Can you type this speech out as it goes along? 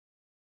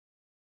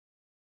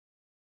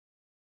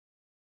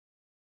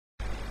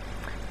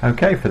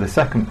Okay, for the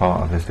second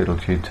part of this little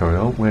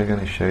tutorial we're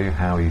going to show you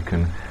how you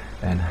can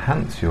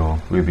enhance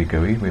your Ruby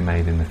GUI we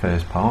made in the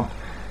first part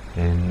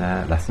in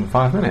less than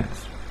 5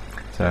 minutes.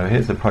 So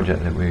here's the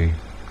project that we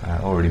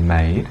already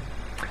made.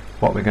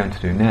 What we're going to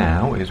do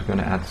now is we're going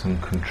to add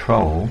some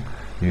control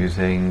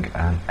using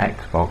an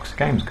Xbox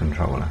games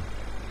controller.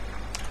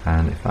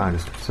 And if I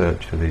just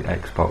search for the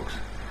Xbox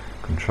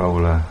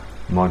controller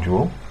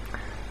module,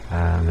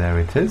 there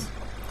it is.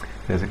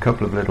 There's a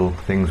couple of little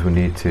things we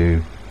need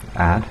to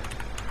add.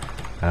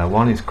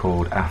 One is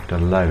called after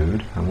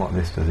load, and what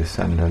this does is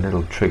send a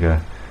little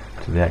trigger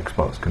to the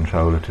Xbox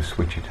controller to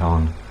switch it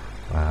on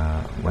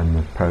when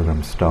the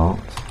program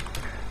starts.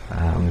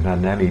 And we've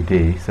added an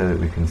LED so that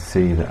we can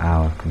see that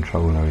our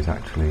controller is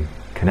actually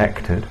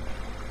connected.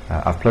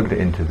 I've plugged it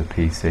into the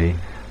PC,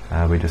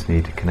 we just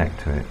need to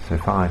connect to it. So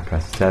if I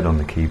press Z on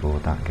the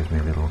keyboard, that gives me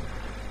a little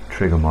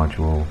trigger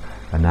module,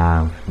 and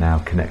now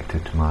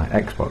connected to my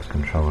Xbox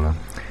controller.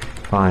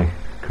 If I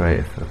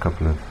create a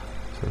couple of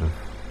sort of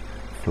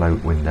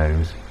float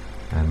windows,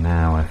 and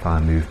now if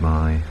I move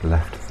my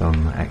left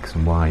thumb X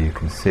and Y, you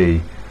can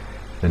see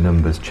the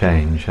numbers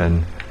change,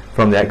 and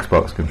from the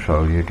Xbox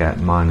controller you get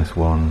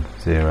 -1,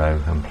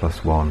 0 and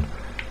 +1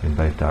 in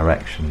both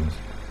directions.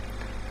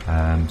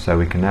 So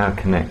we can now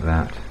connect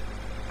that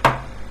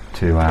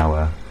to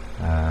our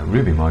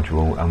Ruby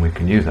module, and we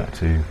can use that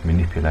to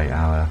manipulate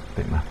our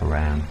bitmap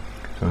around.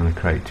 So I'm going to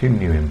create 2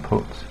 new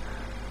inputs.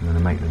 I'm going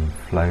to make them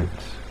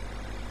floats.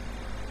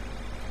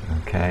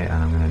 Okay,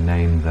 and I'm going to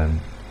name them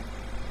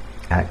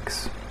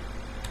X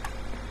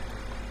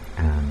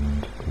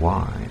and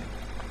Y.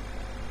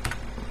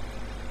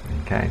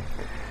 Okay,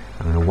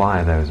 I'm going to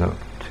wire those up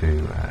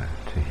to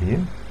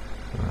here.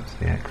 So that's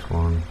the X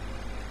one,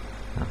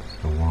 that's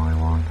the Y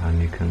one,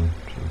 and you can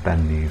sort of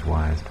bend these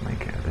wires to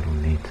make it a little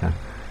neater.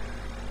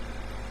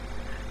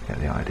 Get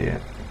the idea.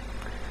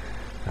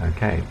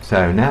 Okay,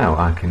 so now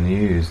I can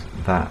use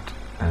that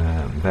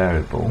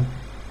variable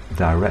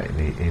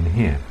directly in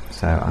here.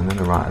 So I'm going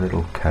to write a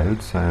little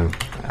code. So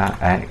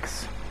at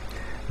X,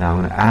 now I'm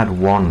going to add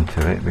 1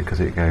 to it because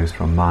it goes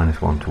from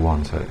 -1 to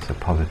 1, so it's a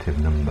positive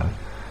number.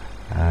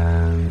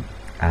 And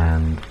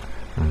I'm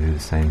going to do the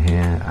same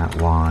here at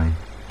Y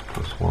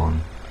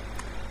 +1,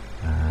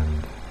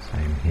 and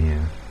same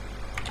here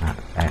at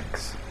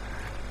X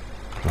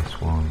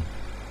 +1,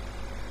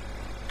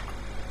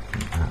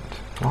 and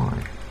at Y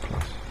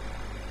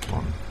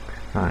 +1.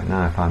 Right,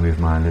 now if I move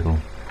my little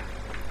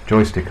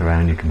joystick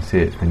around, you can see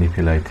it's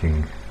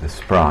manipulating the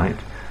sprite.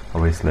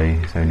 Obviously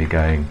it's only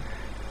going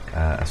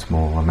a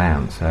small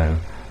amount, so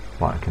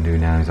what I can do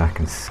now is I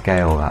can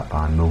scale that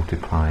by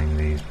multiplying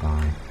these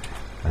by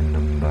a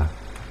number,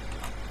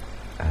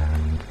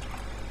 and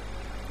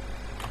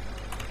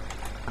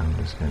I'm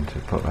just going to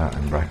put that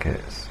in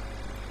brackets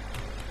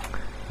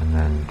and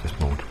then just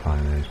multiply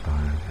those by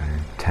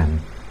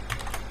 10.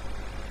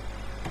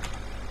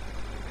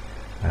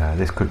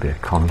 This could be a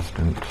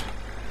constant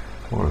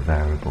or a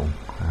variable,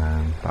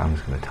 but I'm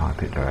just going to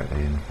type it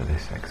directly in for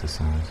this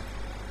exercise.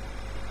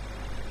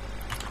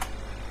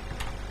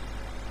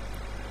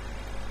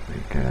 There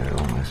we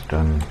go, almost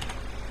done.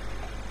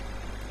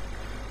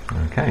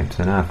 Okay,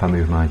 so now if I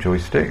move my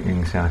joystick, you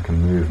can see I can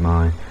move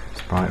my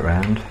sprite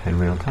around in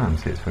real time,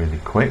 so it's really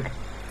quick.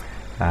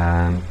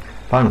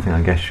 Final thing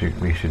I guess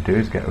we should do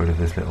is get rid of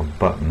this little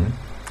button,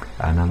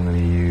 and I'm going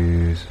to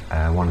use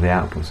one of the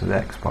outputs of the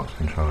Xbox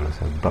controller.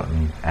 So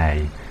button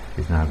A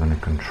is now going to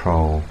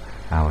control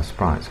our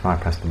sprite. So if I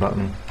press the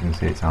button, you can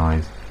see its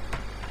eyes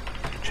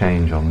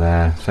change on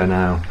there. So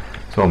now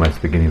it's almost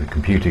the beginning of a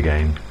computer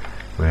game.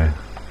 We're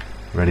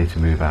ready to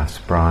move our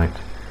sprite.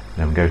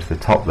 Then we go to the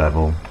top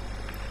level,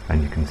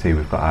 and you can see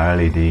we've got our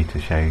LED to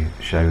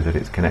show that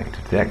it's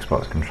connected to the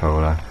Xbox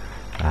controller,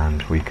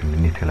 and we can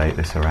manipulate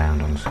this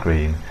around on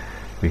screen.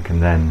 We can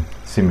then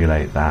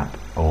simulate that,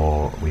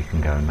 or we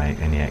can go and make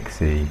an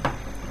EXE.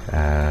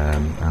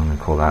 I'm going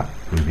to call that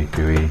Ruby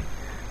GUI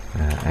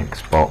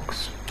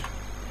Xbox.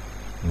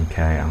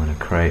 Okay, I'm going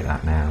to create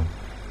that now,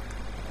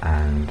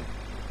 and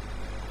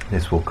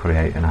this will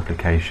create an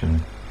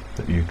application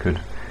that you could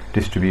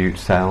distribute,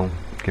 sell,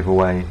 give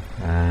away,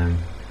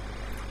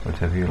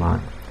 whatever you like.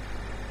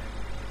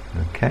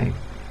 Okay,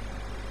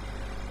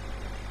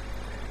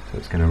 so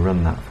it's going to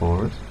run that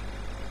for us.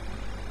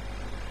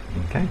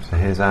 Okay, so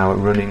here's our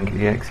running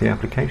EXE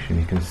application.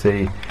 You can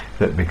see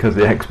that because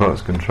the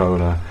Xbox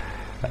controller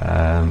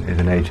is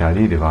an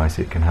HID device,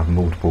 it can have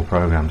multiple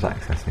programs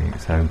accessing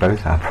it. So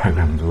both our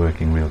programs are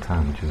working real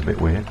time, which is a bit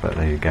weird, but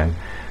there you go.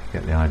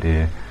 Get the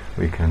idea.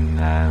 We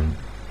can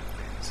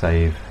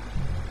save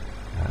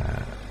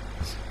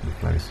the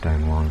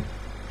FlowStone one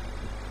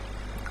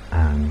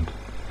and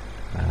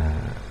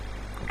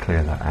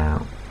clear that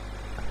out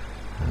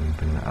and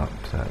bring that up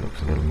so it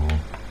looks a little more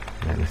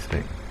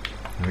realistic.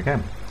 There we go.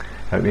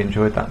 Hope you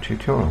enjoyed that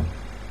tutorial.